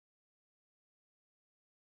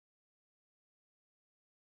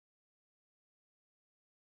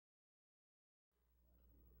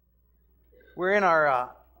We're in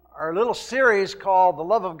our little series called The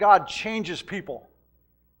Love of God Changes People.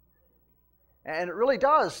 And it really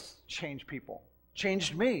does change people.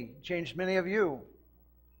 Changed me, changed many of you.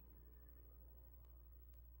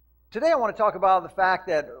 Today I want to talk about the fact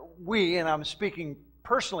that we, and I'm speaking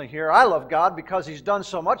personally here, I love God because He's done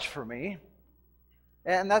so much for me.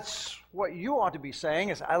 And that's what you ought to be saying,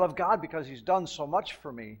 is I love God because He's done so much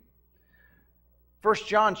for me. 1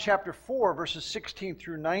 John chapter 4, verses 16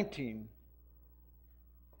 through 19.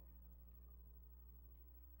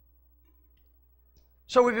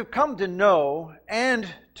 So we've come to know and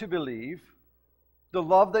to believe the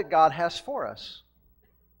love that God has for us.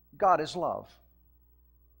 God is love.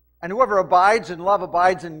 And whoever abides in love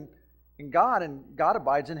abides in God, and God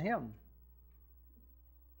abides in him.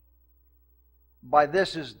 By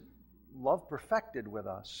this is love perfected with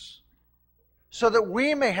us, so that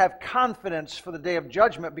we may have confidence for the day of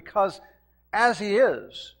judgment, because as He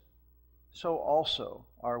is, so also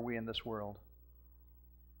are we in this world.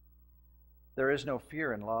 There is no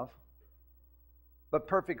fear in love, but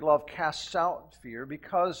perfect love casts out fear,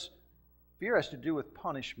 because fear has to do with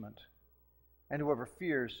punishment, and whoever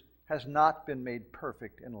fears has not been made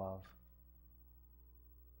perfect in love.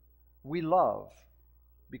 We love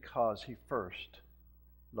because He first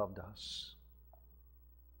loved us.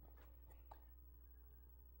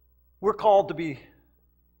 We're called to be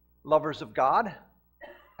lovers of God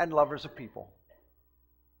and lovers of people.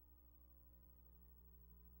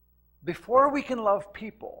 Before we can love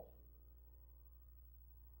people,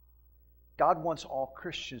 God wants all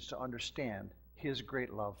Christians to understand His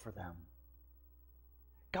great love for them.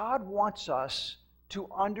 God wants us to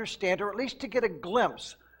understand, or at least to get a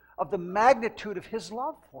glimpse of the magnitude of His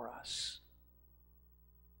love for us.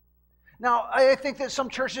 Now, I think that some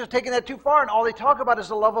churches have taken that too far, and all they talk about is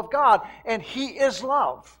the love of God, and He is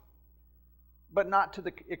love, but not to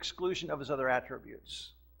the exclusion of His other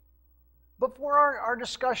attributes. But for our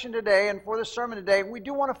discussion today and for the sermon today, we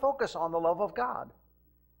do want to focus on the love of God.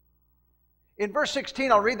 In verse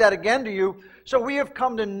 16, I'll read that again to you. So we have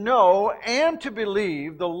come to know and to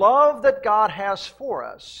believe the love that God has for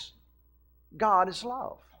us. God is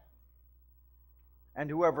love. And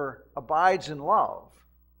whoever abides in love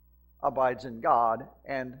abides in God,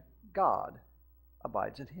 and God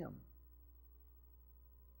abides in him.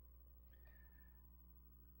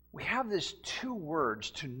 We have these two words,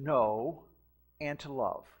 to know and to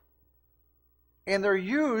love. And they're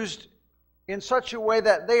used in such a way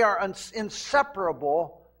that they are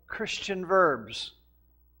inseparable Christian verbs.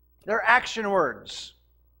 They're action words.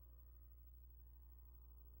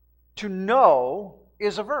 To know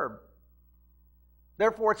is a verb.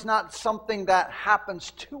 Therefore, it's not something that happens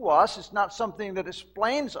to us. It's not something that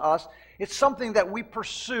explains us. It's something that we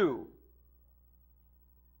pursue.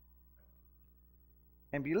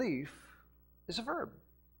 And belief is a verb.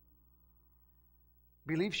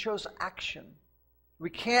 Belief shows action. We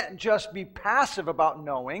can't just be passive about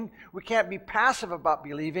knowing. We can't be passive about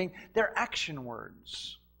believing. They're action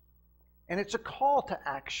words. And it's a call to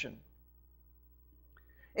action.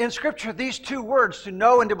 In Scripture, these two words, to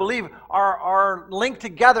know and to believe, are linked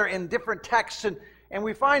together in different texts. And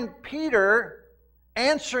we find Peter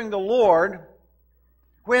answering the Lord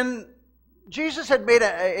when Jesus had made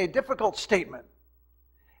a difficult statement.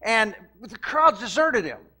 And the crowds deserted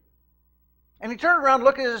him. And he turned around,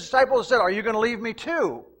 looked at his disciples and said, "Are you going to leave me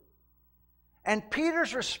too?" And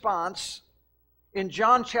Peter's response in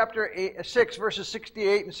John chapter 6, verses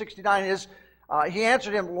 68 and 69 is, he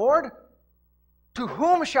answered him, "Lord, to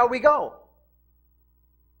whom shall we go?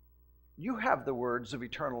 You have the words of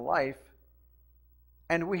eternal life,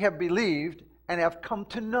 and we have believed and have come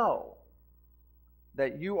to know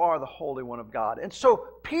that you are the Holy One of God." And so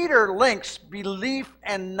Peter links belief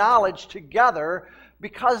and knowledge together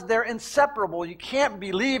because they're inseparable. You can't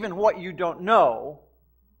believe in what you don't know,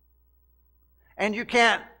 and you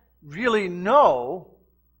can't really know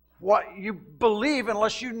what you believe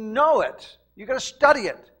unless you know it. You've got to study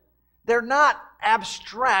it. They're not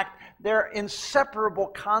abstract. They're inseparable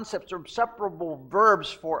concepts or inseparable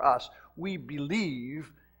verbs for us. We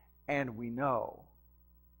believe and we know.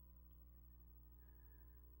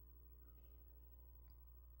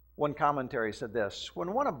 One commentary said this: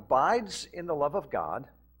 when one abides in the love of God,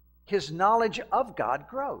 his knowledge of God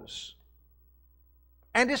grows,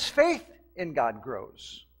 and his faith in God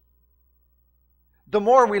grows. The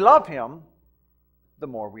more we love Him, the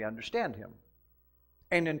more we understand Him.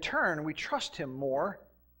 And in turn, we trust Him more,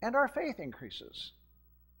 and our faith increases.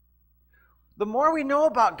 The more we know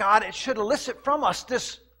about God, it should elicit from us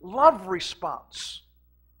this love response.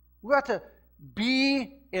 We have to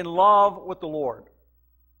be in love with the Lord.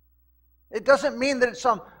 It doesn't mean that it's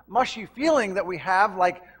some mushy feeling that we have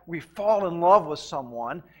like we fall in love with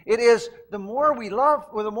someone. It is the more we love,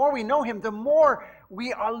 or the more we know Him, the more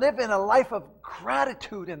we are living a life of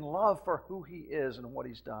gratitude and love for who He is and what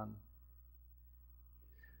He's done.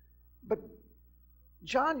 But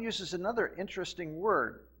John uses another interesting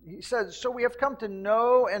word. He says, so we have come to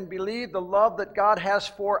know and believe the love that God has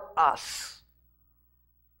for us.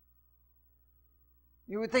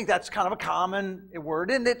 You would think that's kind of a common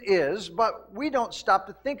word, and it is, but we don't stop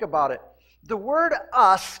to think about it. The word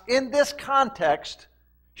us in this context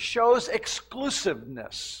shows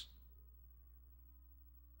exclusiveness.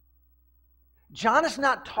 John is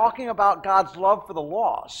not talking about God's love for the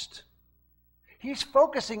lost. He's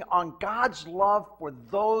focusing on God's love for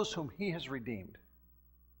those whom He has redeemed,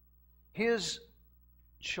 His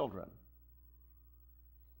children.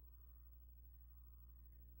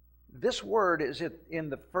 This word is in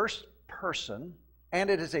the first person, and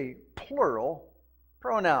it is a plural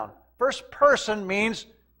pronoun. First person means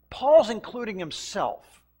Paul's including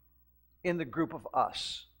himself in the group of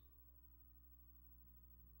us.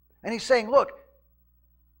 And he's saying, look,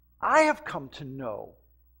 I have come to know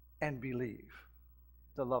and believe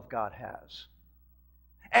the love God has.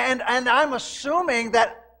 And I'm assuming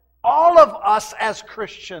that all of us as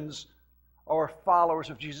Christians or followers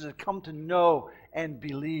of Jesus have come to know and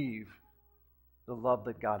believe the love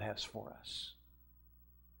that God has for us.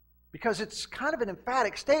 Because it's kind of an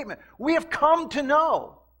emphatic statement. We have come to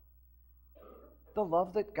know the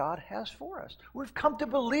love that God has for us. We've come to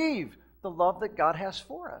believe the love that God has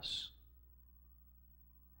for us.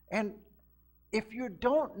 And if you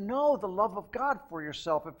don't know the love of God for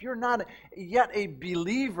yourself, if you're not yet a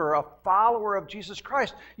believer, a follower of Jesus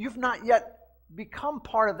Christ, you've not yet become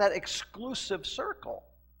part of that exclusive circle.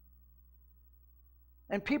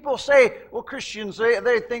 And people say, well, Christians,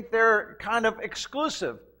 they think they're kind of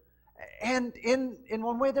exclusive. And in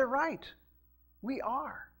one way, they're right. We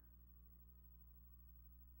are.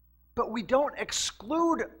 But we don't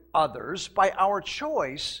exclude others by our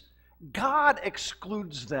choice. God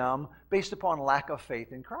excludes them based upon lack of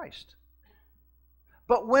faith in Christ.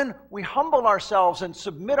 But when we humble ourselves and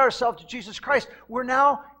submit ourselves to Jesus Christ, we're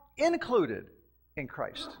now included in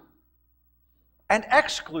Christ and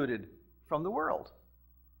excluded from the world.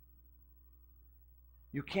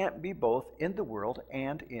 You can't be both in the world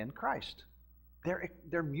and in Christ.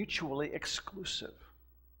 They're mutually exclusive.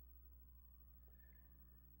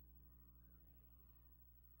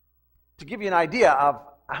 To give you an idea of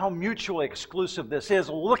how mutually exclusive this is,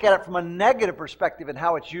 we'll look at it from a negative perspective and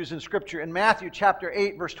how it's used in Scripture. In Matthew chapter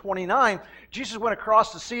 8, verse 29, Jesus went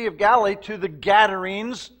across the Sea of Galilee to the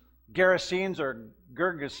Gadarenes, Gerasenes or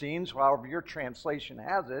Gergesenes, however your translation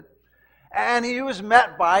has it. And he was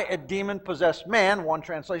met by a demon-possessed man. One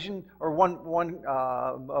translation, or one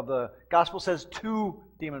of the Gospel says 2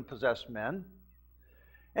 demon-possessed men.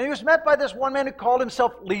 And he was met by this one man who called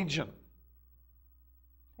himself Legion.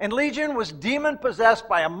 And Legion was demon-possessed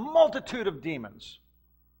by a multitude of demons.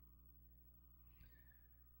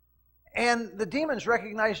 And the demons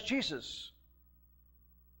recognized Jesus.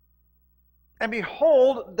 And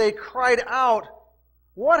behold, they cried out,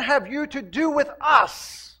 "What have you to do with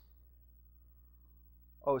us,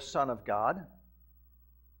 O Son of God?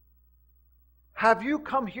 Have you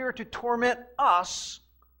come here to torment us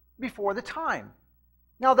before the time?"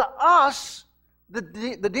 Now the us, the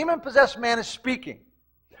demon-possessed man is speaking.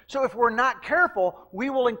 So if we're not careful, we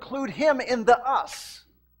will include him in the us.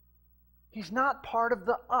 He's not part of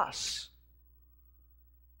the us.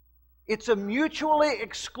 It's a mutually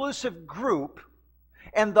exclusive group,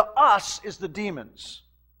 and the us is the demons.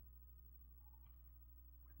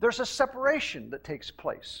 There's a separation that takes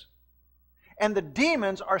place. And the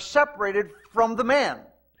demons are separated from the man.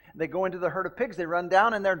 They go into the herd of pigs, they run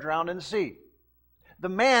down, and they're drowned in the sea. The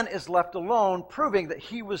man is left alone, proving that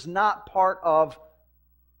he was not part of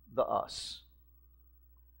the us.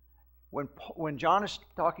 When John is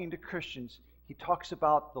talking to Christians, he talks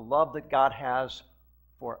about the love that God has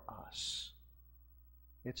for us.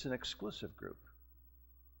 It's an exclusive group.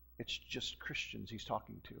 It's just Christians he's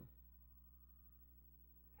talking to.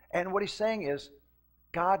 And what he's saying is,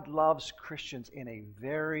 God loves Christians in a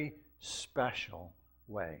very special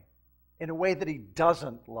way. In a way that He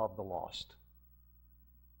doesn't love the lost.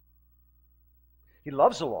 He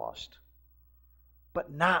loves the lost,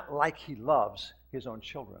 but not like He loves His own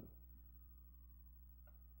children.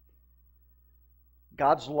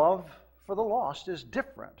 God's love for the lost is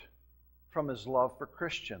different from His love for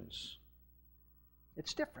Christians.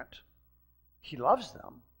 It's different. He loves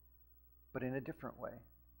them, but in a different way.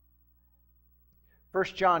 1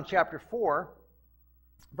 John chapter 4,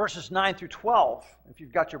 verses 9 through 12. If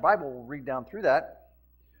you've got your Bible, we'll read down through that.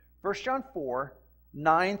 1 John 4,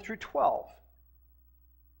 9 through 12.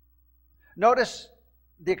 Notice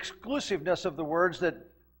the exclusiveness of the words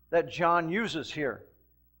that John uses here.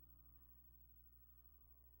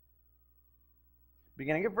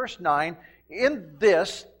 Beginning at verse 9, in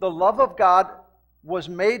this the love of God was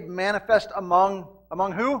made manifest among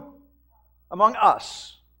who? Among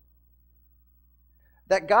us.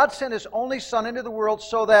 That God sent His only Son into the world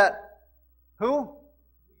so that who?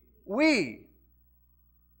 We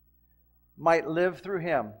might live through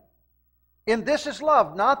Him. In this is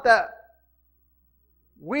love, not that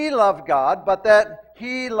we loved God, but that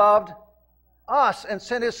He loved us and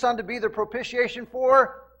sent His Son to be the propitiation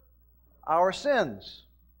for our sins.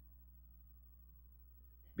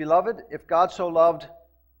 Beloved, if God so loved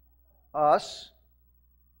us,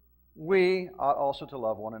 we ought also to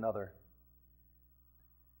love one another.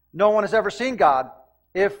 No one has ever seen God.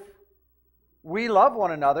 If we love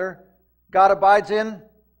one another, God abides in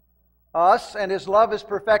us, and His love is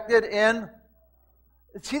perfected in...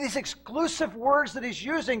 See these exclusive words that He's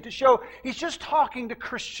using to show He's just talking to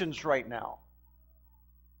Christians right now.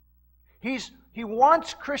 He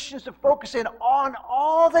wants Christians to focus in on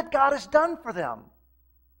all that God has done for them.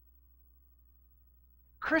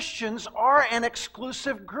 Christians are an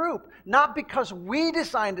exclusive group, not because we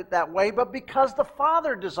designed it that way, but because the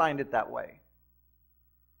Father designed it that way.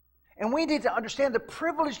 And we need to understand the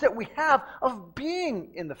privilege that we have of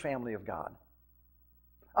being in the family of God,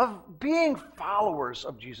 of being followers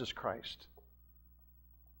of Jesus Christ.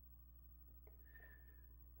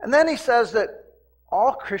 And then he says that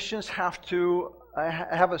all Christians have to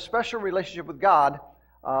have a special relationship with God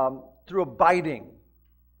through abiding.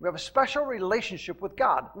 We have a special relationship with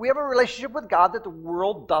God. We have a relationship with God that the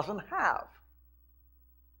world doesn't have.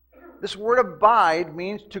 This word abide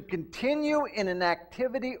means to continue in an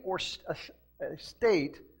activity or a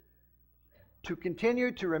state, to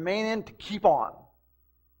continue, to remain in, to keep on.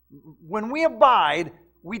 When we abide,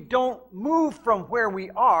 we don't move from where we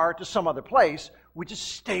are to some other place. We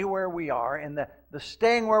just stay where we are, and the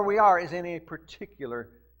staying where we are is in a particular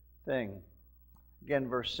thing. Again,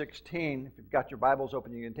 verse 16, if you've got your Bibles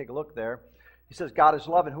open, you can take a look there. He says, God is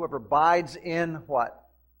love, and whoever abides in what?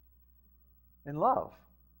 In love.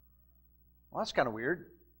 Well, that's kind of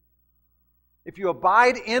weird. If you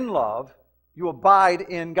abide in love, you abide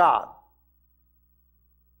in God.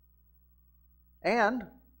 And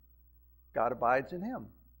God abides in Him.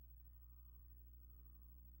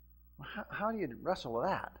 How do you wrestle with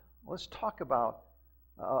that? Let's talk about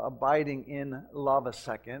abiding in love a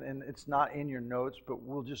second. And it's not in your notes, but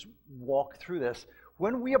we'll just walk through this.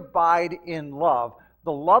 When we abide in love,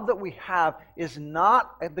 the love that we have is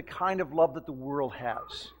not the kind of love that the world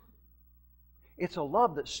has. It's a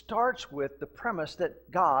love that starts with the premise that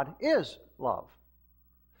God is love.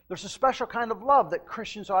 There's a special kind of love that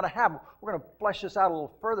Christians ought to have. We're going to flesh this out a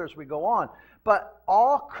little further as we go on. But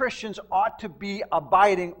all Christians ought to be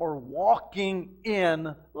abiding or walking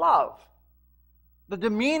in love. The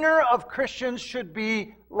demeanor of Christians should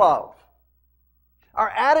be love. Our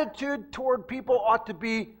attitude toward people ought to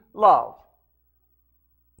be love.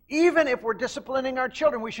 Even if we're disciplining our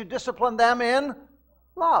children, we should discipline them in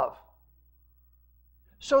love.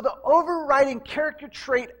 So the overriding character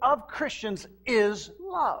trait of Christians is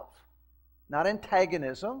love. Not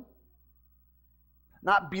antagonism,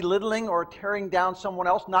 not belittling or tearing down someone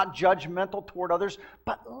else, not judgmental toward others,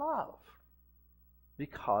 but love.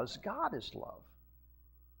 Because God is love.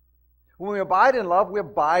 When we abide in love, we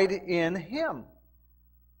abide in Him.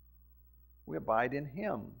 We abide in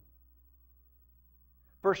Him.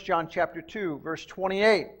 1 John chapter 2, verse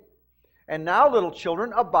 28. And now, little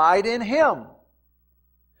children, abide in Him,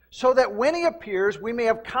 so that when He appears, we may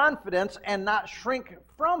have confidence and not shrink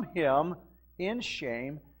from Him in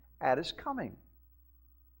shame at His coming.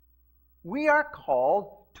 We are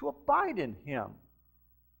called to abide in Him.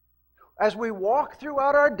 As we walk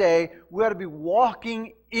throughout our day, we ought to be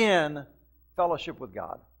walking in fellowship with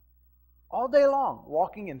God. All day long,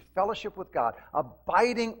 walking in fellowship with God,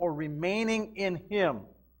 abiding or remaining in Him.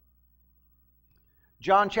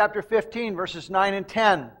 John chapter 15, verses 9 and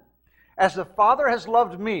 10. As the Father has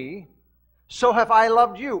loved me, so have I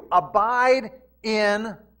loved you. Abide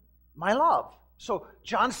in my love. So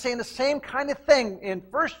John's saying the same kind of thing in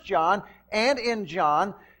 1 John and in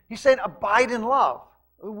John. He's saying abide in love.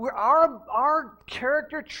 Our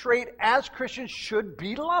character trait as Christians should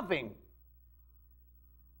be loving.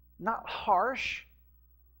 Not harsh,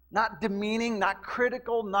 not demeaning, not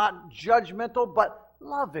critical, not judgmental, but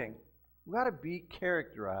loving. We've got to be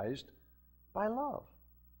characterized by love.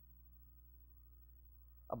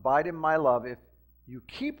 Abide in my love. If you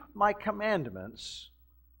keep my commandments,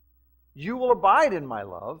 you will abide in my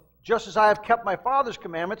love, just as I have kept my Father's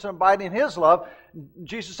commandments and abide in His love.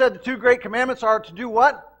 Jesus said the two great commandments are to do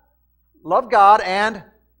what? Love God and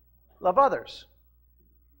love others.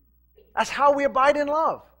 That's how we abide in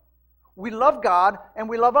love. We love God and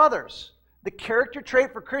we love others. The character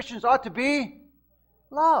trait for Christians ought to be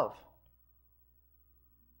love.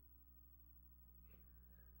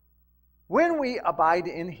 When we abide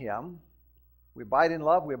in Him, we abide in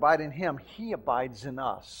love, we abide in Him, He abides in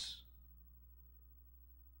us.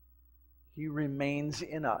 He remains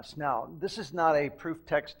in us. Now, this is not a proof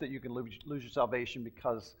text that you can lose your salvation,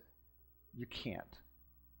 because you can't.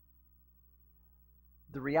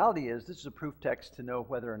 The reality is, this is a proof text to know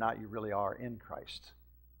whether or not you really are in Christ.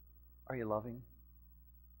 Are you loving?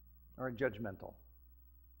 Are you judgmental?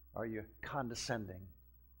 Are you condescending?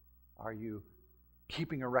 Are you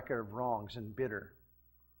keeping a record of wrongs and bitter?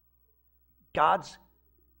 God's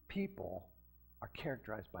people are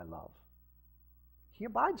characterized by love. He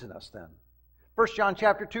abides in us then. 1 John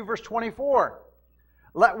chapter 2, verse 24.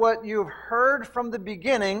 Let what you've heard from the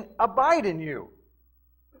beginning abide in you.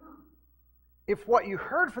 If what you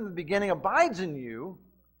heard from the beginning abides in you,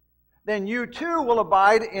 then you too will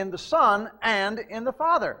abide in the Son and in the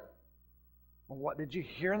Father. Well, what did you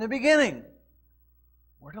hear in the beginning?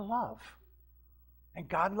 We're to love. And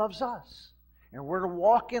God loves us. And we're to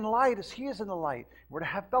walk in light as He is in the light. We're to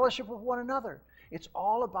have fellowship with one another. It's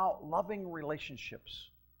all about loving relationships.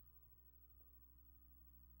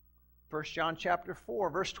 1 John chapter 4,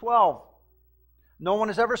 verse 12. No one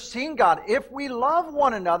has ever seen God. If we love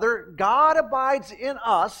one another, God abides in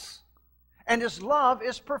us, and His love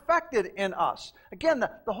is perfected in us. Again,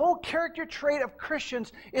 the whole character trait of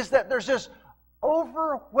Christians is that there's this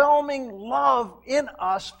overwhelming love in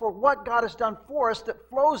us for what God has done for us that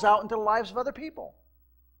flows out into the lives of other people.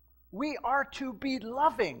 We are to be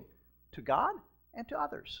loving to God and to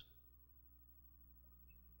others.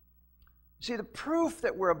 See, the proof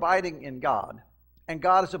that we're abiding in God and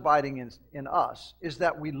God is abiding in us is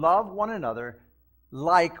that we love one another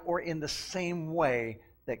like or in the same way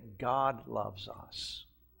that God loves us.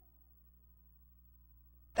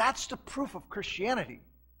 That's the proof of Christianity.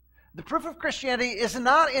 The proof of Christianity is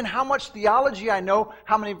not in how much theology I know,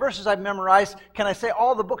 how many verses I've memorized, can I say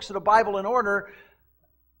all the books of the Bible in order.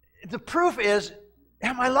 The proof is,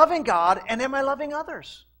 am I loving God and am I loving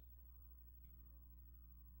others?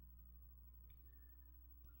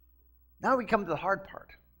 Now we come to the hard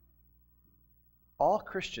part. All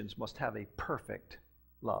Christians must have a perfect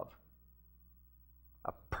love.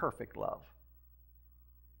 A perfect love.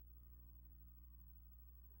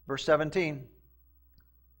 Verse 17.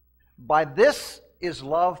 By this is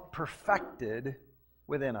love perfected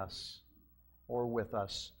within us, or with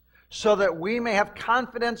us, so that we may have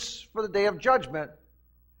confidence for the day of judgment,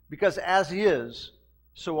 because as He is,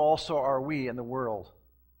 so also are we in the world.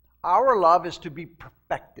 Our love is to be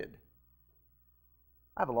perfected.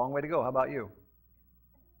 I have a long way to go. How about you?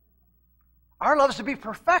 Our love is to be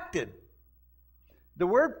perfected. The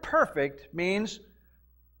word perfect means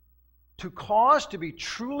to cause to be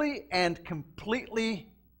truly and completely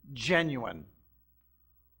genuine.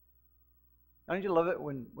 Don't you love it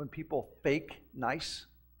when people fake nice?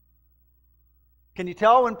 Can you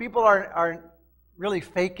tell when people are really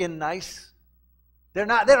faking nice? They're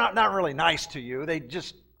not really nice to you. They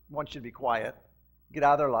just want you to be quiet, get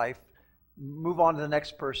out of their life, move on to the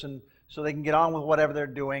next person so they can get on with whatever they're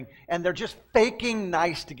doing, and they're just faking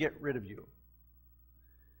nice to get rid of you.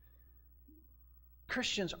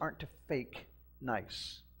 Christians aren't to fake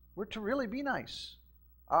nice. We're to really be nice.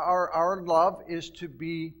 Our love is to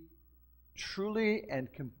be truly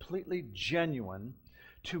and completely genuine,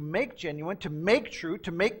 to make true,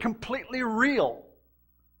 to make completely real,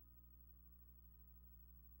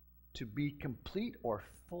 to be complete or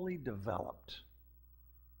fully developed.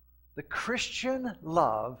 The Christian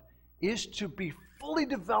love is to be fully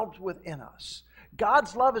developed within us.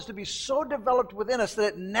 God's love is to be so developed within us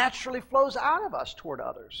that it naturally flows out of us toward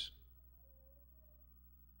others.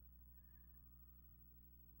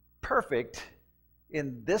 Perfect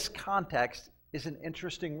in this context is an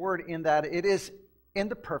interesting word in that it is in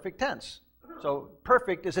the perfect tense. So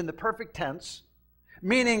perfect is in the perfect tense,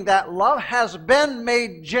 meaning that love has been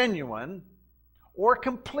made genuine or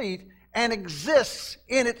complete and exists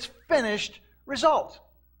in its finished result.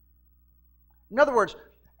 In other words,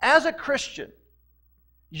 as a Christian,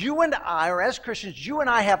 you and I, or as Christians, you and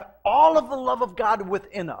I have all of the love of God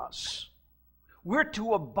within us. We're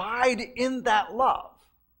to abide in that love.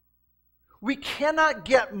 We cannot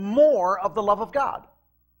get more of the love of God.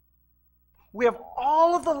 We have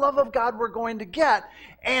all of the love of God we're going to get,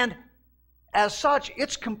 and as such,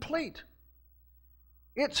 it's complete.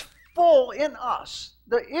 It's full in us.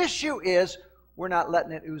 The issue is we're not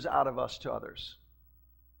letting it ooze out of us to others.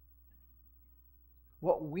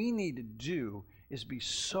 What we need to do is be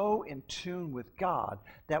so in tune with God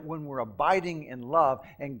that when we're abiding in love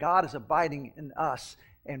and God is abiding in us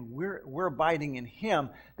and we're abiding in Him,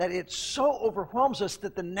 that it so overwhelms us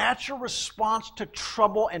that the natural response to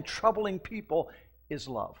trouble and troubling people is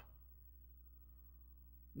love.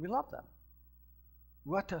 We love them.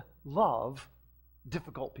 We ought to love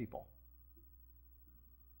difficult people.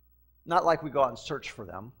 Not like we go out and search for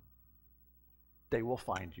them. They will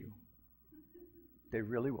find you. They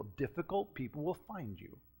really will. Difficult people will find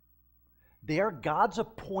you. They are God's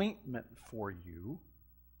appointment for you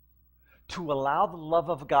to allow the love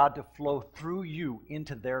of God to flow through you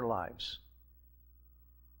into their lives.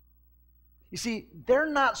 You see, they're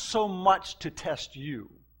not so much to test you,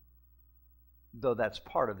 though that's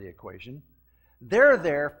part of the equation. They're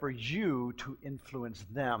there for you to influence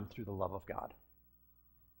them through the love of God.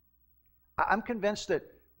 I'm convinced that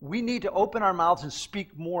we need to open our mouths and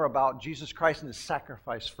speak more about Jesus Christ and His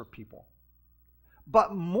sacrifice for people.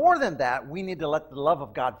 But more than that, we need to let the love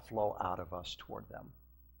of God flow out of us toward them.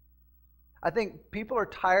 I think people are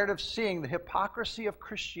tired of seeing the hypocrisy of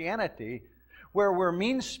Christianity, where we're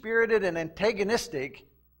mean-spirited and antagonistic,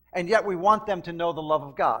 and yet we want them to know the love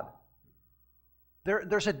of God.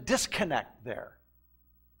 There's a disconnect there.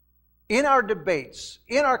 In our debates,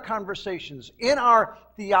 in our conversations, in our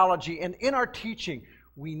theology, and in our teaching,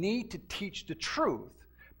 we need to teach the truth,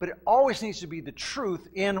 but it always needs to be the truth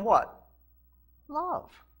in what?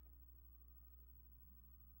 Love.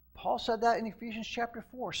 Paul said that in Ephesians chapter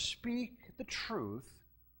 4. Speak the truth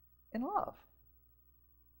in love.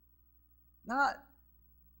 Not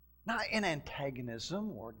in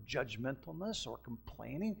antagonism or judgmentalness or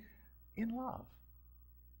complaining, in love.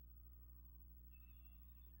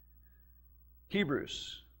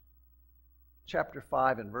 Hebrews chapter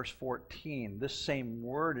 5 and verse 14, this same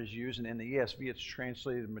word is used, and in the ESV it's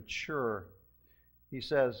translated mature. He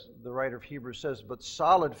says, the writer of Hebrews says, but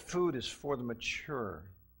solid food is for the mature,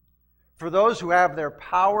 for those who have their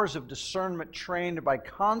powers of discernment trained by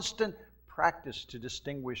constant practice to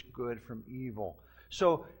distinguish good from evil.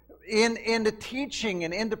 So in the teaching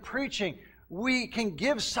and in the preaching, we can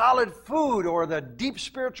give solid food or the deep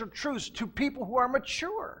spiritual truths to people who are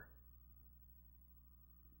mature,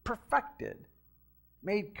 perfected,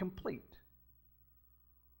 made complete.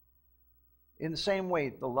 In the same way,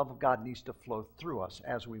 the love of God needs to flow through us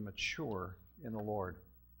as we mature in the Lord.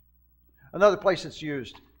 Another place it's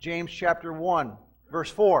used, James chapter 1, verse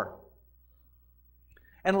 4.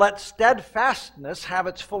 And let steadfastness have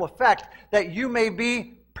its full effect, that you may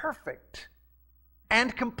be perfect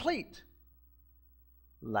and complete,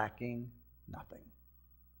 lacking nothing.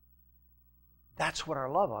 That's what our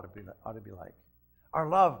love ought to be like. Our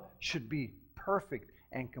love should be perfect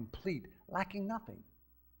and complete, lacking nothing.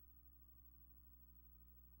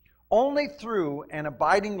 Only through an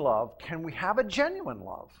abiding love can we have a genuine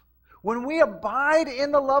love. When we abide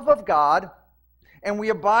in the love of God, and we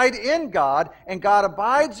abide in God, and God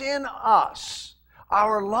abides in us,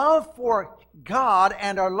 our love for God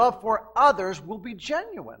and our love for others will be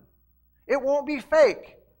genuine. It won't be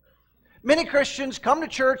fake. Many Christians come to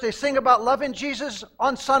church, they sing about loving Jesus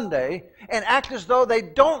on Sunday, and act as though they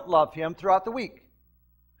don't love Him throughout the week.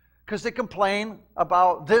 Because they complain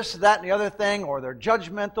about this, that, and the other thing, or they're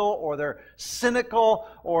judgmental, or they're cynical,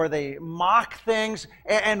 or they mock things.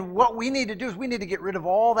 And what we need to do is we need to get rid of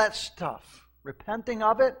all that stuff. Repenting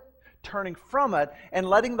of it, turning from it, and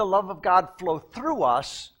letting the love of God flow through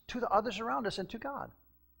us to the others around us and to God.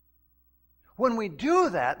 When we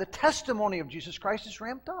do that, the testimony of Jesus Christ is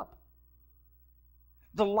ramped up.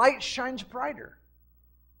 The light shines brighter.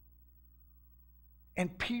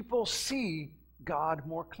 And people see God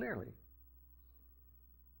more clearly.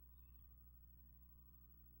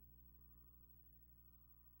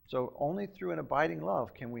 So only through an abiding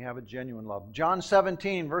love can we have a genuine love. John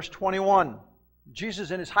 17, verse 21.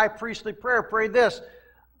 Jesus in His high priestly prayer prayed this,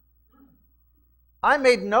 I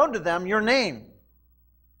made known to them your name.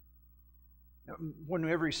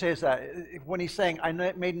 Whenever He says that, when He's saying, I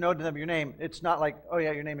made known to them your name, it's not like, oh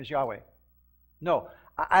yeah, your name is Yahweh. No,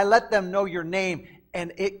 I let them know your name,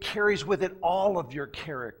 and it carries with it all of your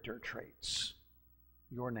character traits.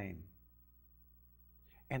 Your name.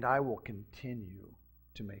 And I will continue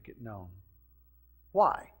to make it known.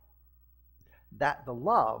 Why? That the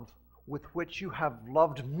love with which you have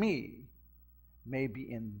loved me may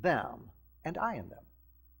be in them, and I in them.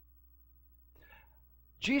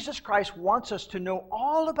 Jesus Christ wants us to know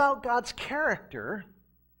all about God's character,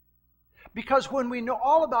 because when we know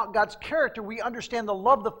all about God's character, we understand the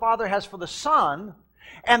love the Father has for the Son,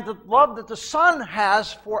 And the love that the Son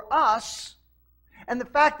has for us, and the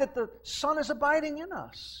fact that the Son is abiding in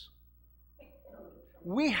us.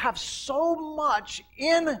 We have so much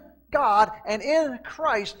in God and in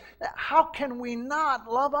Christ that how can we not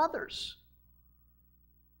love others?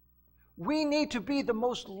 We need to be the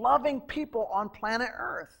most loving people on planet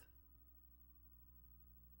Earth.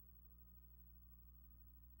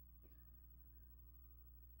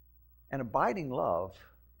 And abiding love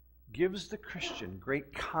gives the Christian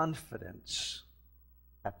great confidence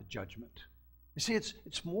at the judgment. You see,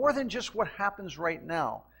 it's more than just what happens right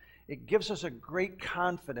now. It gives us a great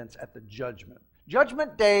confidence at the judgment.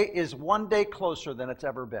 Judgment Day is one day closer than it's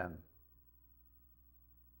ever been.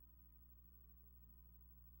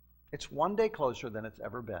 It's one day closer than it's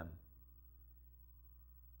ever been.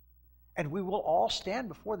 And we will all stand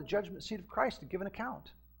before the judgment seat of Christ to give an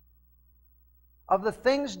account of the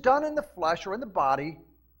things done in the flesh or in the body,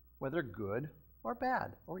 whether good or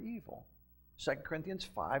bad or evil. 2 Corinthians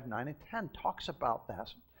 5, 9, and 10 talks about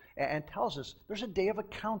that and tells us there's a day of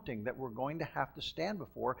accounting that we're going to have to stand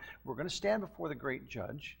before. We're going to stand before the great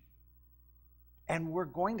judge, and we're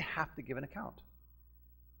going to have to give an account.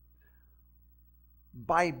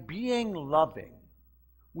 By being loving,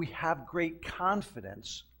 we have great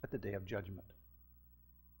confidence at the day of judgment.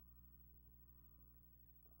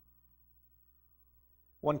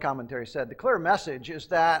 One commentary said, the clear message is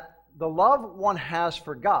that the love one has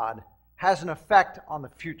for God has an effect on the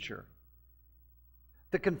future.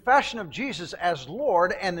 The confession of Jesus as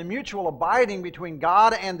Lord and the mutual abiding between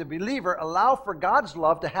God and the believer allow for God's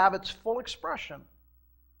love to have its full expression.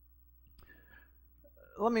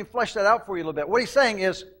 Let me flesh that out for you a little bit. What he's saying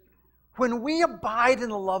is, when we abide in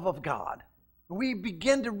the love of God, we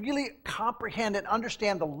begin to really comprehend and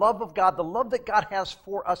understand the love of God, the love that God has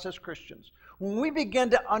for us as Christians. When we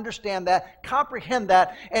begin to understand that, comprehend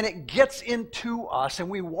that, and it gets into us, and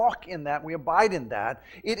we walk in that, we abide in that,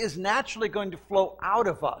 it is naturally going to flow out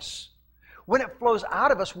of us. When it flows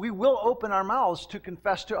out of us, we will open our mouths to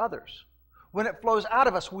confess to others. When it flows out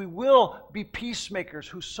of us, we will be peacemakers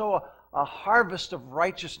who sow a harvest of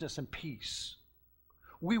righteousness and peace.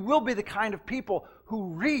 We will be the kind of people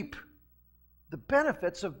who reap the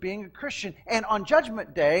benefits of being a Christian. And on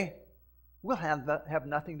Judgment Day, we'll have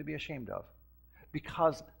nothing to be ashamed of,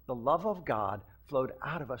 because the love of God flowed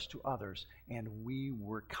out of us to others, and we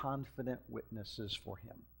were confident witnesses for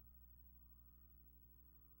Him.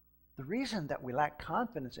 The reason that we lack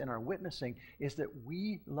confidence in our witnessing is that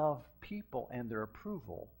we love people and their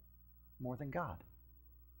approval more than God.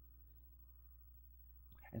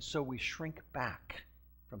 And so we shrink back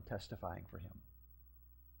from testifying for Him.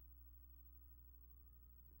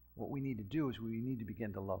 What we need to do is we need to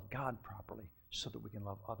begin to love God properly so that we can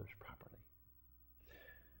love others properly.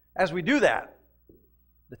 As we do that,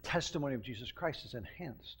 the testimony of Jesus Christ is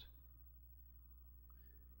enhanced.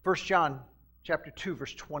 1 John chapter 2,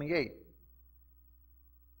 verse 28.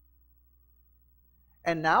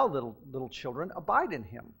 And now, little children, abide in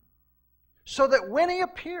Him, so that when He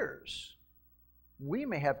appears, we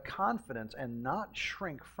may have confidence and not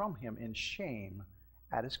shrink from Him in shame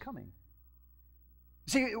at His coming.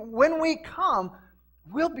 See, when we come,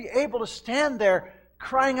 we'll be able to stand there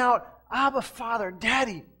crying out, Abba, Father,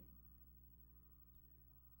 Daddy.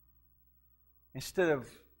 Instead of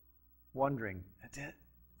wondering,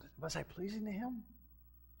 was I pleasing to Him?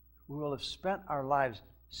 We will have spent our lives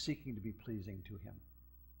seeking to be pleasing to Him.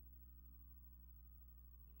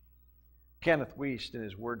 Kenneth Wuest, in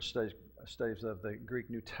his word studies of the Greek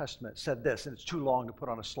New Testament, said this, and it's too long to put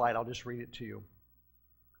on a slide. I'll just read it to you.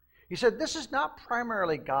 He said, this is not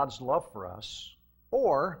primarily God's love for us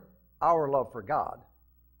or our love for God,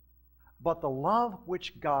 but the love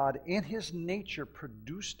which God in His nature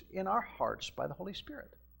produced in our hearts by the Holy Spirit.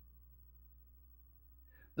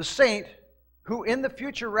 The saint who in the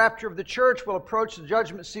future rapture of the church will approach the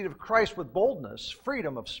judgment seat of Christ with boldness,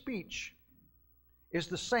 freedom of speech, is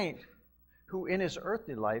the saint who in his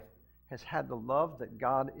earthly life has had the love that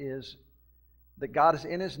God is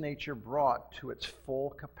in His nature brought to its full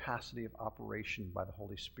capacity of operation by the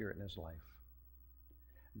Holy Spirit in his life.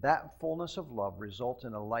 That fullness of love results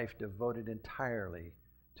in a life devoted entirely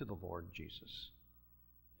to the Lord Jesus.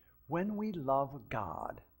 When we love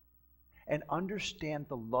God and understand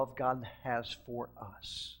the love God has for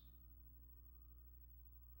us,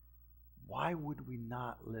 why would we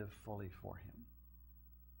not live fully for Him?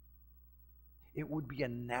 It would be a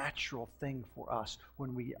natural thing for us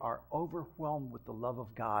when we are overwhelmed with the love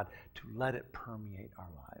of God to let it permeate our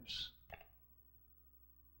lives.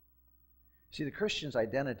 See, the Christian's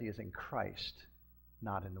identity is in Christ,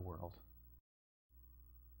 not in the world.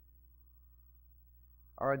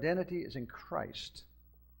 Our identity is in Christ,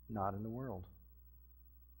 not in the world.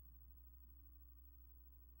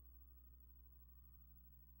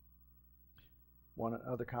 One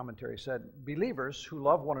other commentary said, believers who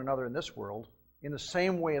love one another in this world, in the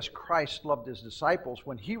same way as Christ loved his disciples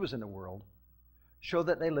when he was in the world, show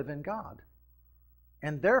that they live in God.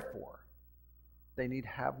 And therefore, they need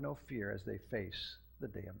have no fear as they face the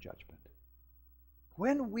day of judgment.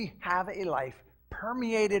 When we have a life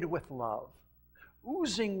permeated with love,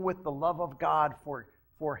 oozing with the love of God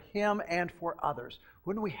for him and for others,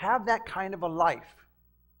 when we have that kind of a life,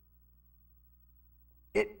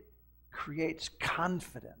 it creates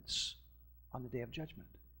confidence on the day of judgment.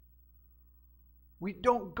 We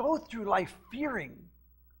don't go through life fearing.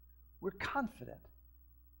 We're confident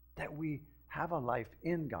that we have a life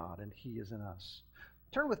in God and he is in us.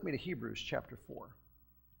 Turn with me to Hebrews chapter 4.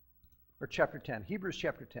 Or chapter 10. Hebrews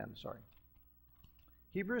chapter 10, sorry.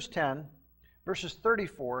 Hebrews 10, verses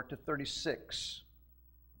 34 to 36.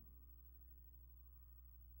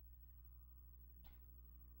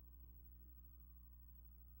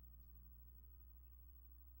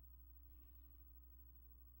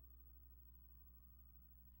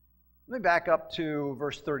 Let me back up to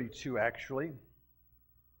verse 32, actually.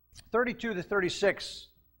 32 to 36.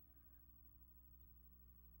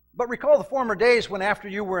 But recall the former days when after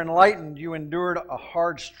you were enlightened, you endured a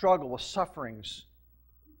hard struggle with sufferings,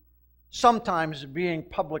 sometimes being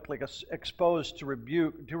publicly exposed to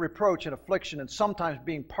rebuke, to reproach and affliction, and sometimes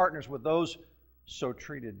being partners with those so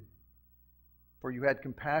treated. For you had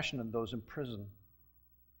compassion on those in prison,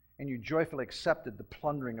 and you joyfully accepted the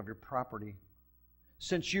plundering of your property,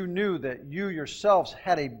 since you knew that you yourselves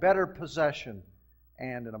had a better possession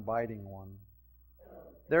and an abiding one.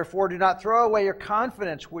 Therefore, do not throw away your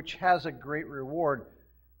confidence, which has a great reward.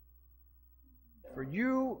 For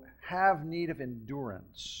you have need of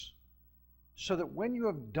endurance, so that when you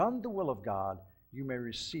have done the will of God, you may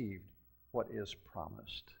receive what is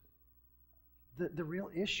promised. The real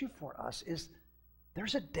issue for us is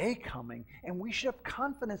there's a day coming, and we should have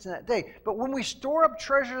confidence in that day. But when we store up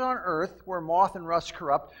treasures on earth, where moth and rust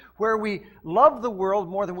corrupt, where we love the world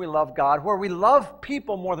more than we love God, where we love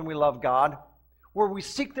people more than we love God, where we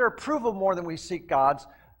seek their approval more than we seek God's,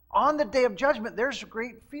 on the day of judgment, there's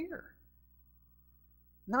great fear.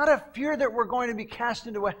 Not a fear that we're going to be cast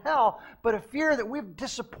into a hell, but a fear that we've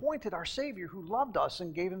disappointed our Savior who loved us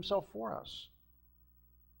and gave himself for us.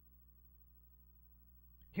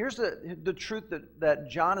 Here's the truth that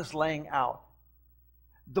John is laying out.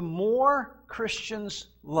 The more Christians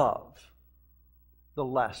love, the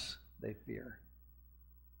less they fear.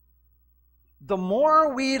 The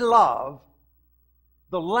more we love,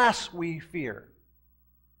 the less we fear.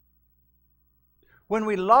 When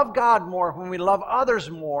we love God more, when we love others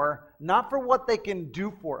more, not for what they can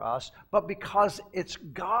do for us, but because it's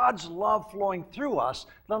God's love flowing through us,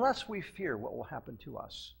 the less we fear what will happen to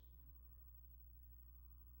us.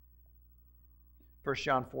 1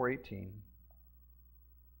 John 4:18.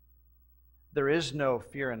 There is no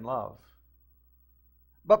fear in love,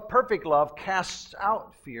 but perfect love casts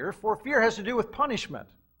out fear, for fear has to do with punishment.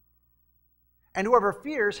 And whoever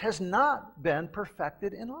fears has not been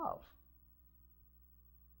perfected in love.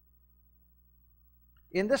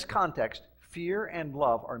 In this context, fear and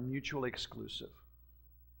love are mutually exclusive.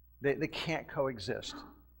 They can't coexist.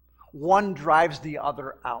 One drives the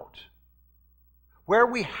other out. Where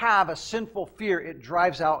we have a sinful fear, it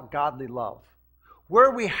drives out godly love.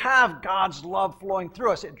 Where we have God's love flowing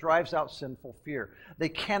through us, it drives out sinful fear. They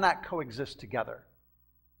cannot coexist together.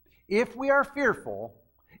 If we are fearful,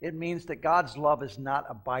 it means that God's love is not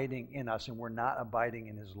abiding in us and we're not abiding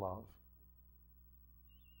in his love.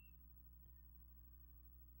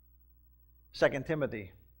 2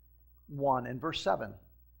 Timothy 1 and verse 7.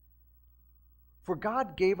 For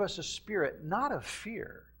God gave us a spirit not of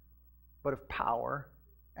fear, but of power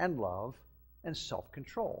and love and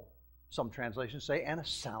self-control. Some translations say, and a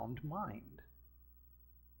sound mind.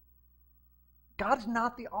 God's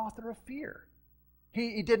not the author of fear.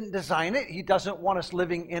 He didn't design it. He doesn't want us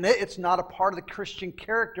living in it. It's not a part of the Christian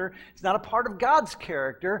character. It's not a part of God's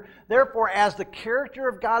character. Therefore, as the character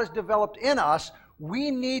of God is developed in us,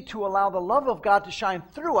 we need to allow the love of God to shine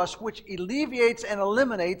through us, which alleviates and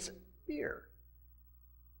eliminates fear.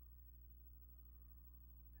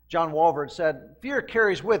 John Walvoord said, fear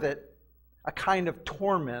carries with it a kind of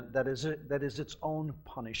torment that is its own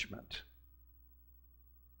punishment.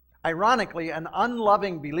 Ironically, an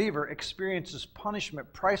unloving believer experiences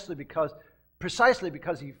punishment precisely because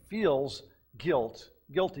he feels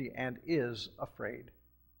guilty and is afraid.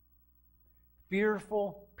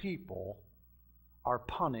 Fearful people are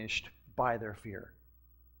punished by their fear.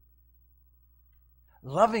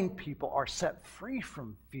 Loving people are set free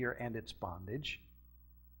from fear and its bondage,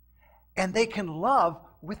 and they can love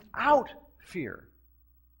without fear.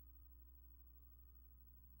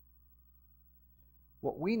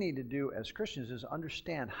 What we need to do as Christians is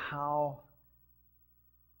understand how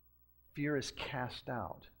fear is cast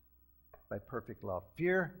out by perfect love.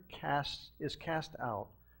 Fear is cast out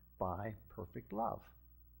by perfect love.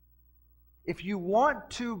 If you want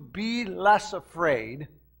to be less afraid,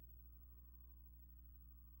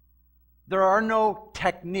 there are no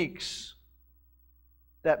techniques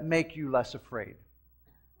that make you less afraid.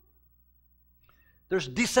 There's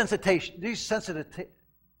desensitization.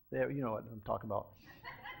 You know what I'm talking about.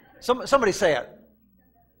 Somebody say it.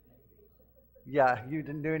 Yeah, you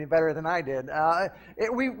didn't do any better than I did.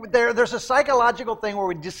 There's a psychological thing where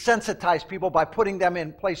we desensitize people by putting them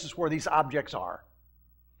in places where these objects are.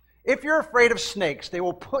 If you're afraid of snakes, they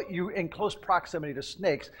will put you in close proximity to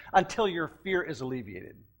snakes until your fear is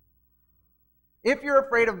alleviated. If you're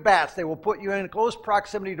afraid of bats, they will put you in close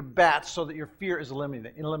proximity to bats so that your fear is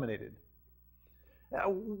eliminated.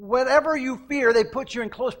 Whatever you fear, they put you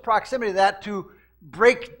in close proximity to that to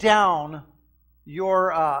break down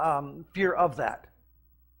your fear of that.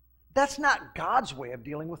 That's not God's way of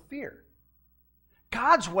dealing with fear.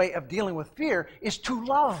 God's way of dealing with fear is to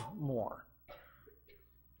love more.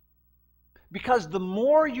 Because the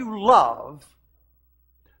more you love,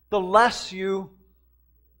 the less you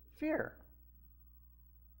fear.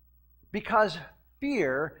 Because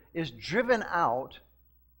fear is driven out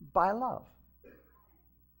by love.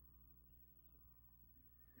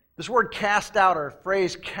 This word cast out, or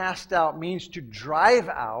phrase cast out, means to drive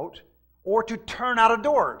out or to turn out of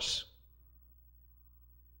doors.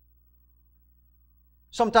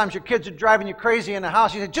 Sometimes your kids are driving you crazy in the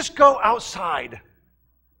house. You say, just go outside.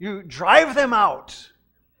 You drive them out.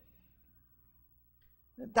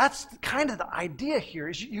 That's kind of the idea here,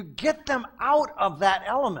 is you get them out of that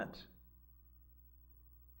element.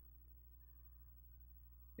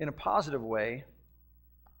 In a positive way,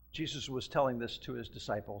 Jesus was telling this to his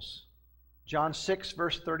disciples. John 6,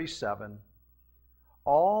 verse 37,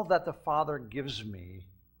 all that the Father gives me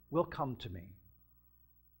will come to me.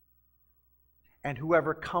 And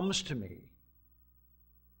whoever comes to me,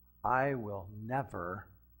 I will never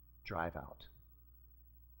drive out.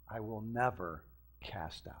 I will never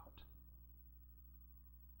cast out.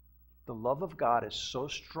 The love of God is so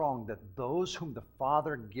strong that those whom the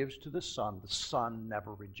Father gives to the Son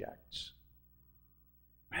never rejects.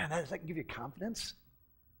 Man, does that give you confidence?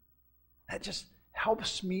 That just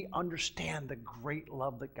helps me understand the great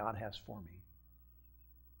love that God has for me.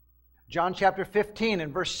 John chapter 15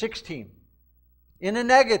 and verse 16. In a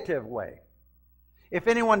negative way. If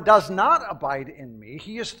anyone does not abide in me,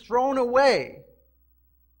 he is thrown away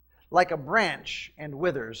like a branch and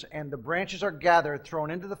withers, and the branches are gathered, thrown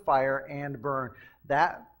into the fire, and burned.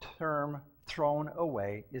 That term, thrown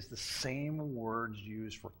away, is the same words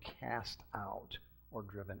used for cast out or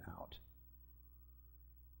driven out.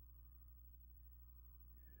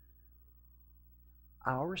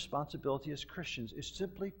 Our responsibility as Christians is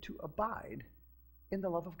simply to abide in the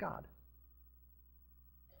love of God.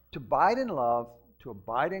 To abide in love, to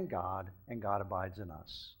abide in God, and God abides in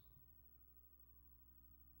us.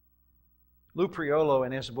 Lou Priolo,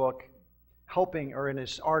 in his book, in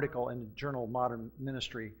his article in the Journal of Modern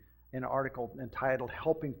Ministry, in an article entitled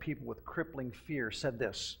Helping People with Crippling Fear, said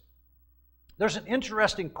this: there's an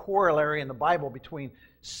interesting corollary in the Bible between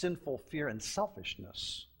sinful fear and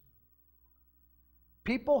selfishness.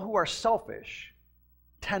 People who are selfish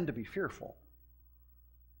tend to be fearful.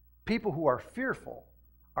 People who are fearful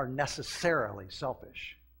are necessarily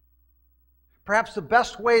selfish. Perhaps the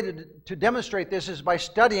best way to demonstrate this is by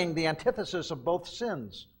studying the antithesis of both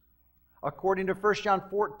sins. According to 1 John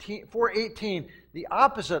 4:18, the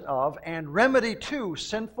opposite of and remedy to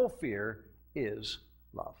sinful fear is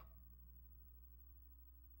love.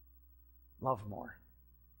 Love more.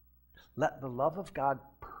 Let the love of God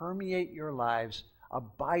permeate your lives,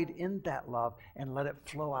 abide in that love, and let it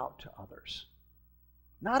flow out to others.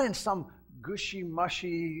 Not in some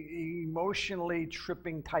gushy-mushy, emotionally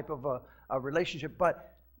tripping type of a relationship,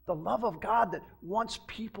 but the love of God that wants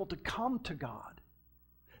people to come to God,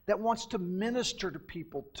 that wants to minister to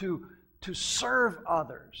people, to serve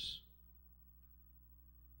others.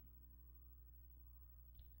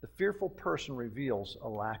 The fearful person reveals a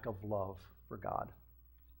lack of love for God.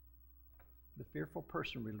 The fearful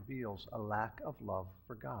person reveals a lack of love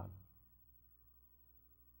for God.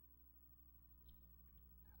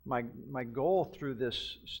 My goal through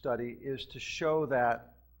this study is to show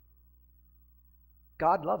that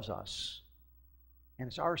God loves us, and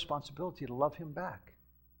it's our responsibility to love Him back.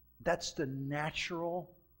 That's the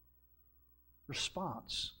natural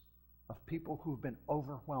response of people who've been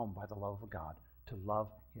overwhelmed by the love of God, to love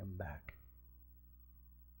Him back.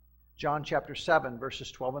 John chapter 7,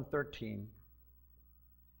 verses 12 and 13.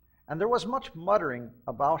 And there was much muttering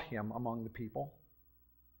about him among the people.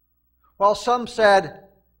 While some said,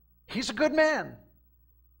 "He's a good man,"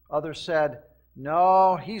 others said,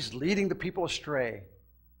 "No, he's leading the people astray."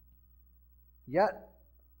 Yet,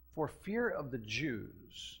 for fear of the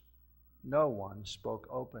Jews, no one spoke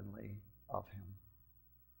openly of him.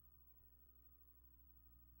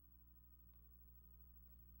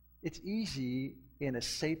 It's easy in a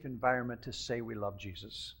safe environment to say we love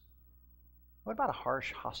Jesus. What about a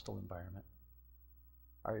harsh, hostile environment?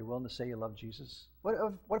 Are you willing to say you love Jesus? What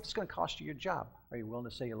if it's going to cost you your job? Are you willing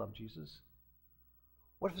to say you love Jesus?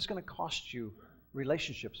 What if it's going to cost you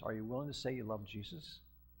relationships? Are you willing to say you love Jesus?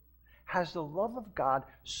 Has the love of God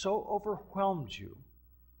so overwhelmed you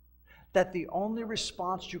that the only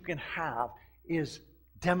response you can have is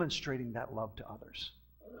demonstrating that love to others?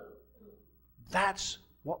 That's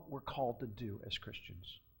what we're called to do as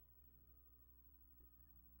Christians.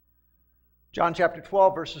 John chapter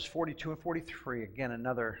 12, verses 42 and 43. Again,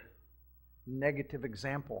 another negative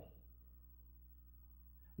example.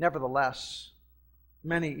 Nevertheless,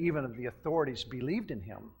 many even of the authorities believed in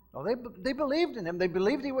him. Oh, they believed in him. They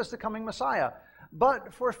believed he was the coming Messiah.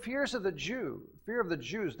 But for fear of the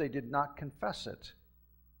Jews, they did not confess it.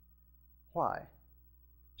 Why?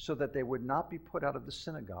 So that they would not be put out of the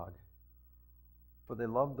synagogue. For they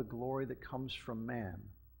love the glory that comes from man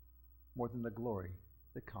more than the glory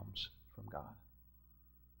that comes from God.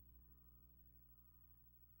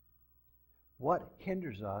 What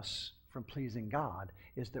hinders us from pleasing God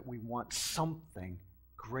is that we want something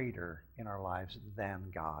greater in our lives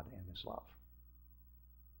than God and His love.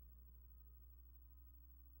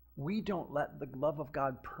 We don't let the love of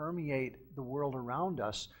God permeate the world around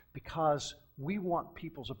us because we want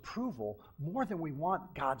people's approval more than we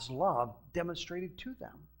want God's love demonstrated to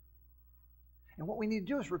them. And what we need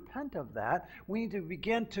to do is repent of that. We need to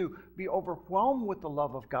begin to be overwhelmed with the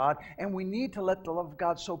love of God, and we need to let the love of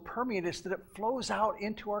God so permeate us that it flows out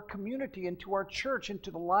into our community, into our church, into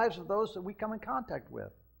the lives of those that we come in contact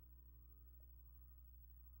with.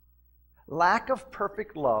 Lack of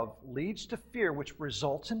perfect love leads to fear, which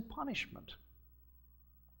results in punishment.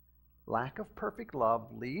 Lack of perfect love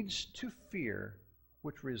leads to fear,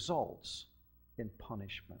 which results in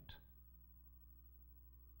punishment.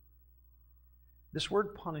 This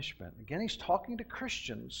word punishment, again, he's talking to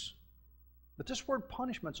Christians, but this word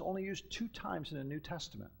punishment is only used 2 times in the New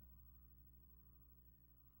Testament.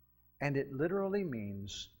 And it literally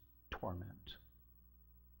means torment.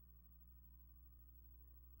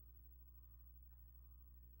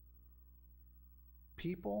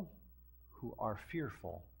 People who are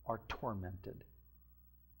fearful are tormented.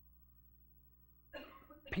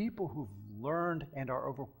 People who've learned and are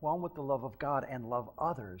overwhelmed with the love of God and love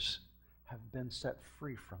others have been set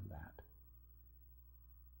free from that.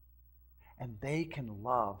 And they can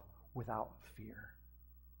love without fear.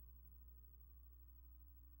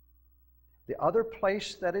 The other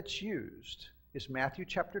place that it's used is Matthew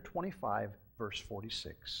chapter 25, verse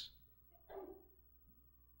 46.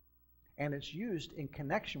 And it's used in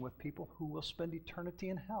connection with people who will spend eternity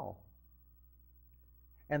in hell.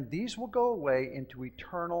 And these will go away into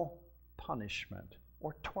eternal punishment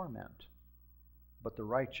or torment, but the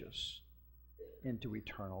righteous into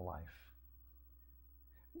eternal life.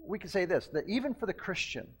 We can say this, that even for the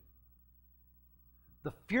Christian,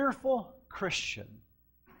 the fearful Christian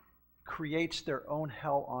creates their own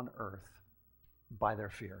hell on earth by their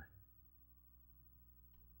fear.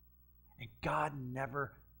 And God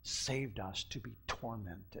never saved us to be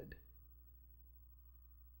tormented.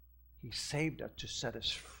 He saved us to set us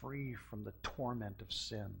free from the torment of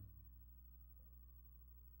sin.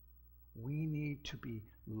 We need to be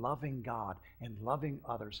loving God and loving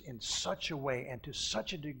others in such a way and to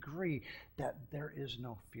such a degree that there is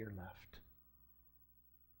no fear left.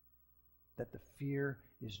 That the fear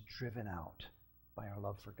is driven out by our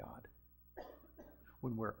love for God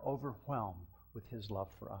when we're overwhelmed with His love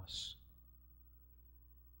for us.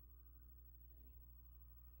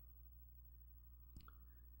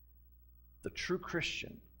 The true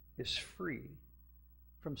Christian is free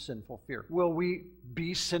from sinful fear. Will we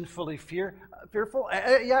be sinfully fearful?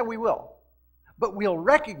 Yeah, we will. But we'll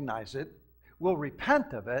recognize it, we'll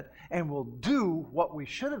repent of it, and we'll do what we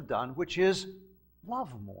should have done, which is love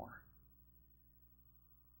more.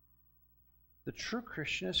 The true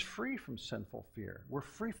Christian is free from sinful fear. We're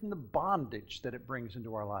free from the bondage that it brings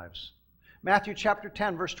into our lives. Matthew chapter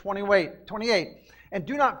 10, verse 28. And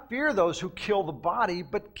do not fear those who kill the body,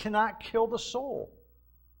 but cannot kill the soul.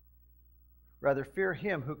 Rather, fear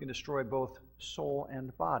him who can destroy both soul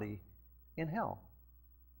and body in hell.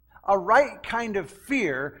 A right kind of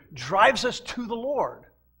fear drives us to the Lord.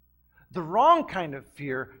 The wrong kind of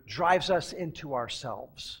fear drives us into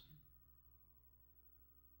ourselves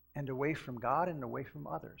and away from God and away from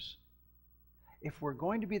others. If we're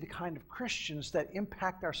going to be the kind of Christians that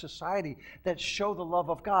impact our society, that show the love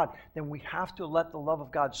of God, then we have to let the love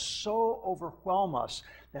of God so overwhelm us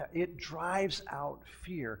that it drives out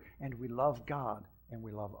fear, and we love God and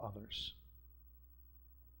we love others.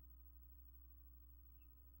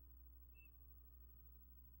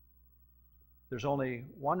 There's only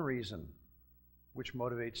one reason which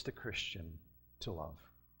motivates the Christian to love.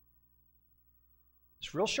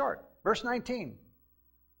 It's real short. Verse 19.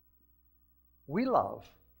 We love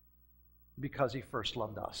because he first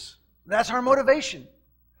loved us. That's our motivation.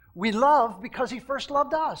 We love because he first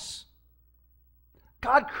loved us.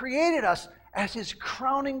 God created us as his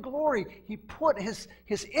crowning glory. He put his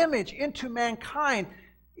image into mankind.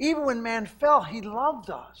 Even when man fell, he loved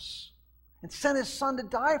us and sent his Son to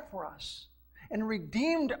die for us and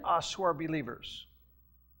redeemed us who are believers.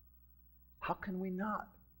 How can we not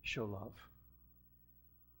show love?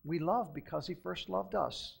 We love because he first loved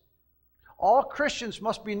us. All Christians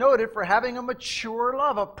must be noted for having a mature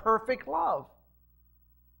love, a perfect love.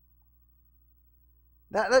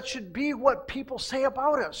 That should be what people say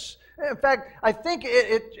about us. In fact, I think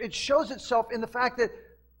it shows itself in the fact that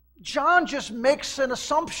John just makes an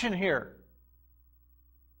assumption here.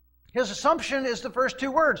 His assumption is the first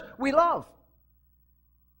two words, we love.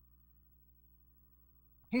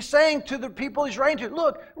 He's saying to the people he's writing to,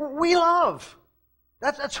 look, we love.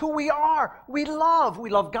 That's who we are. We love. We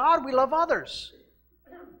love God. We love others.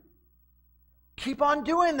 Keep on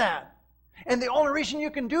doing that. And the only reason you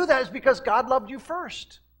can do that is because God loved you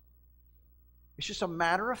first. It's just a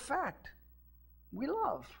matter of fact. We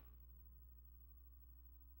love.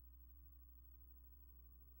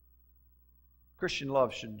 Christian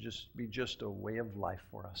love should just be a way of life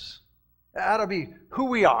for us. That ought to be who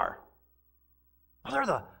we are. Well,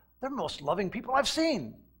 they're the most loving people I've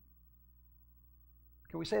seen.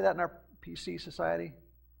 Can we say that in our PC society?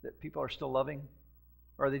 That people are still loving?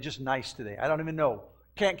 Or are they just nice today? I don't even know.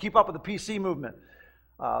 Can't keep up with the PC movement.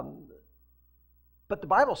 But the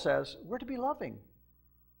Bible says we're to be loving.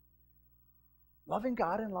 Loving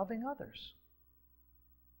God and loving others.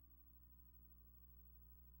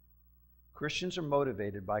 Christians are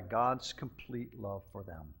motivated by God's complete love for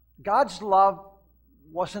them. God's love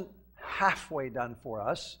wasn't halfway done for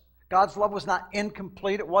us. God's love was not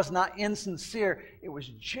incomplete. It was not insincere. It was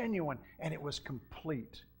genuine and it was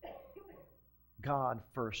complete. God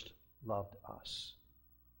first loved us.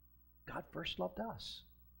 God first loved us.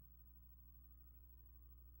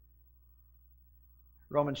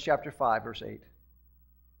 Romans chapter 5, verse 8.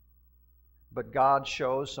 But God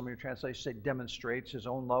shows, some of your translations say demonstrates his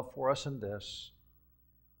own love for us in this,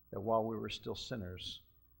 that while we were still sinners,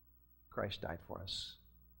 Christ died for us.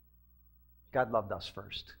 God loved us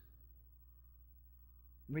first.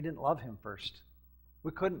 We didn't love him first.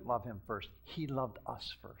 We couldn't love him first. He loved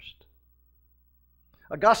us first.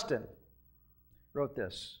 Augustine wrote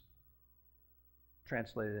this,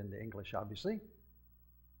 translated into English, obviously.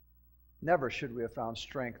 Never should we have found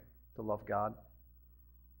strength to love God,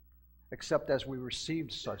 except as we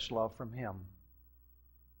received such love from him,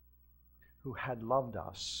 who had loved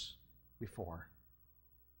us before.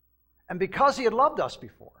 And because he had loved us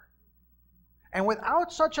before, and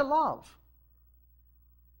without such a love,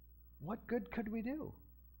 what good could we do?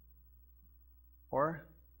 Or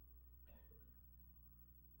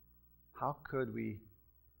how could we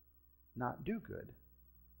not do good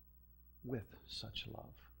with such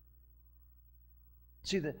love?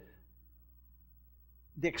 See, the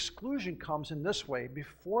exclusion comes in this way.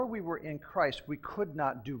 Before we were in Christ, we could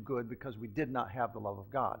not do good because we did not have the love of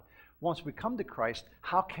God. Once we come to Christ,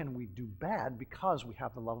 how can we do bad because we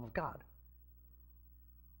have the love of God?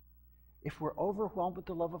 If we're overwhelmed with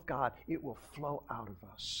the love of God, it will flow out of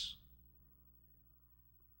us.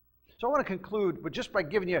 So I want to conclude with just by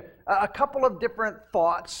giving you a couple of different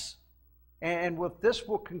thoughts, and with this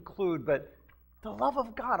we'll conclude. But the love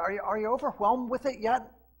of God, are you overwhelmed with it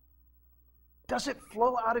yet? Does it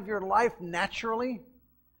flow out of your life naturally?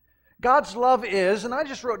 God's love is, and I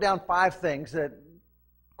just wrote down 5 things that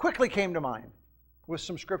quickly came to mind with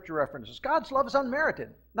some scripture references. God's love is unmerited.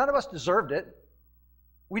 None of us deserved it.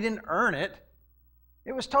 We didn't earn it.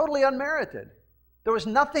 It was totally unmerited. There was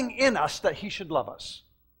nothing in us that he should love us.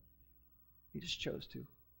 He just chose to.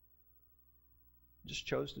 Just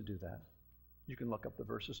chose to do that. You can look up the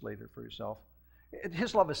verses later for yourself.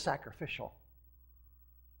 His love is sacrificial.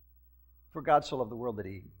 For God so loved the world that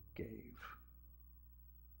he gave.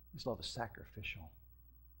 His love is sacrificial.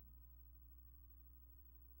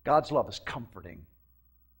 God's love is comforting.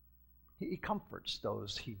 He comforts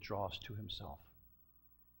those he draws to himself.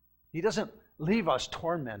 He doesn't leave us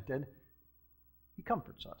tormented. He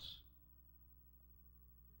comforts us.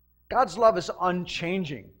 God's love is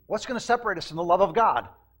unchanging. What's going to separate us from the love of God?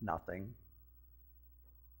 Nothing.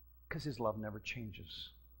 Because his love never changes.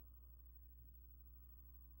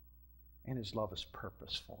 And his love is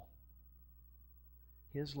purposeful.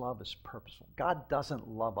 His love is purposeful. God doesn't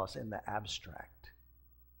love us in the abstract.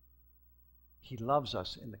 He loves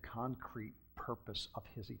us in the concrete purpose of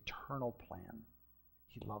his eternal plan.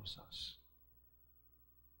 He loves us.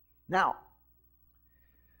 Now,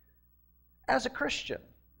 as a Christian,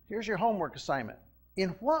 here's your homework assignment. In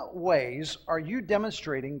what ways are you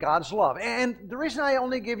demonstrating God's love? And the reason I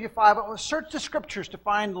only give you 5, I was search the scriptures to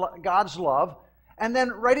find God's love, and then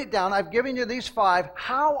write it down. I've given you these 5.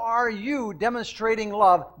 How are you demonstrating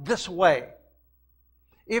love this way?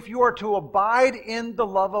 If you are to abide in the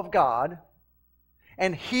love of God,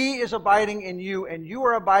 and he is abiding in you, and you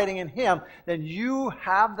are abiding in him, then you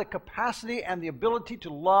have the capacity and the ability to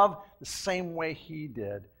love the same way he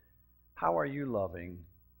did. How are you loving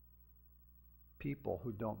people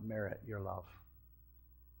who don't merit your love?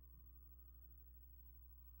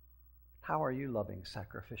 How are you loving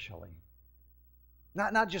sacrificially?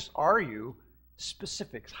 Not just are you,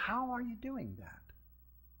 specifics. How are you doing that?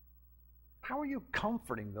 How are you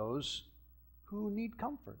comforting those who need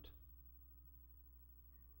comfort?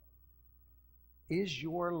 Is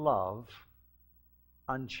your love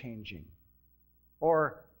unchanging?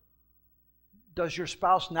 Or does your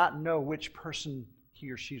spouse not know which person he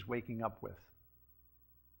or she's waking up with?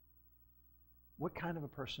 What kind of a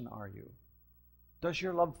person are you? Does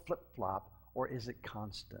your love flip-flop, or is it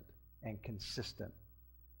constant and consistent?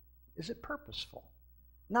 Is it purposeful?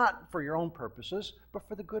 Not for your own purposes, but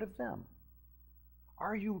for the good of them.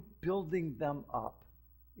 Are you building them up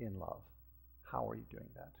in love? How are you doing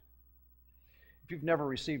that? If you've never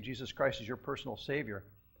received Jesus Christ as your personal Savior,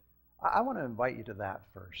 I want to invite you to that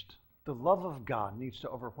first. The love of God needs to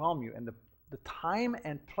overwhelm you, and the time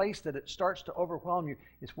and place that it starts to overwhelm you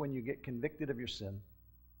is when you get convicted of your sin.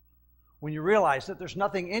 When you realize that there's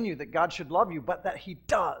nothing in you that God should love you, but that he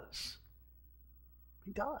does.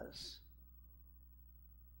 He does.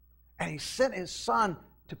 And he sent his Son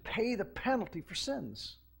to pay the penalty for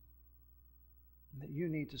sins. And that you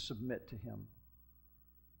need to submit to him.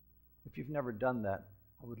 If you've never done that,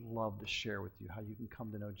 I would love to share with you how you can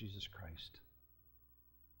come to know Jesus Christ.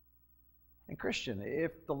 And Christian,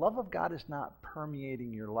 if the love of God is not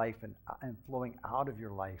permeating your life and flowing out of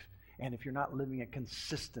your life, and if you're not living a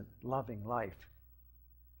consistent, loving life,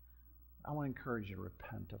 I want to encourage you to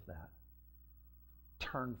repent of that.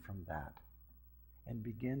 Turn from that and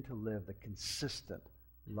begin to live the consistent,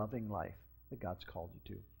 loving life that God's called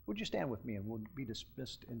you to. Would you stand with me and we'll be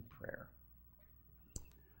dismissed in prayer.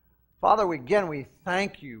 Father, we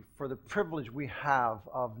thank you for the privilege we have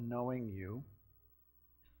of knowing you.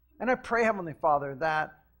 And I pray, Heavenly Father,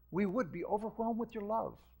 that we would be overwhelmed with your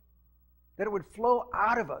love, that it would flow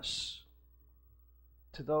out of us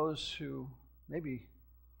to those who maybe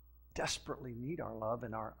desperately need our love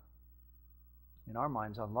and are, in our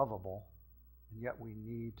minds, unlovable, and yet we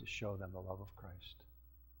need to show them the love of Christ.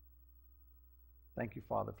 Thank you,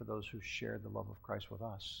 Father, for those who shared the love of Christ with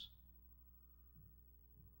us.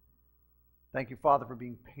 Thank you, Father, for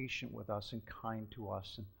being patient with us and kind to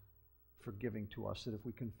us and forgiving to us, that if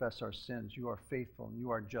we confess our sins, you are faithful and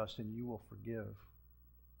you are just and you will forgive.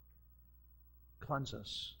 Cleanse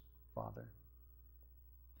us, Father.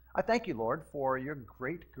 I thank you, Lord, for your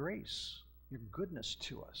great grace, your goodness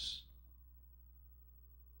to us.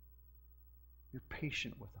 You're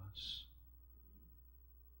patient with us.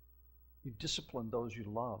 You discipline those you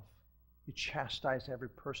love. You chastise every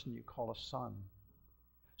person you call a son,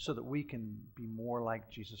 so that we can be more like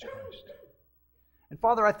Jesus Christ. And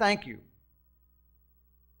Father, I thank you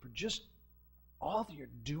for just all that you're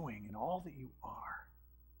doing and all that you are.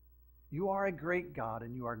 You are a great God,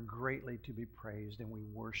 and you are greatly to be praised, and we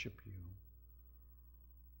worship you.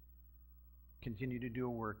 Continue to do a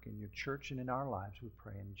work in your church and in our lives, we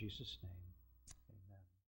pray in Jesus' name.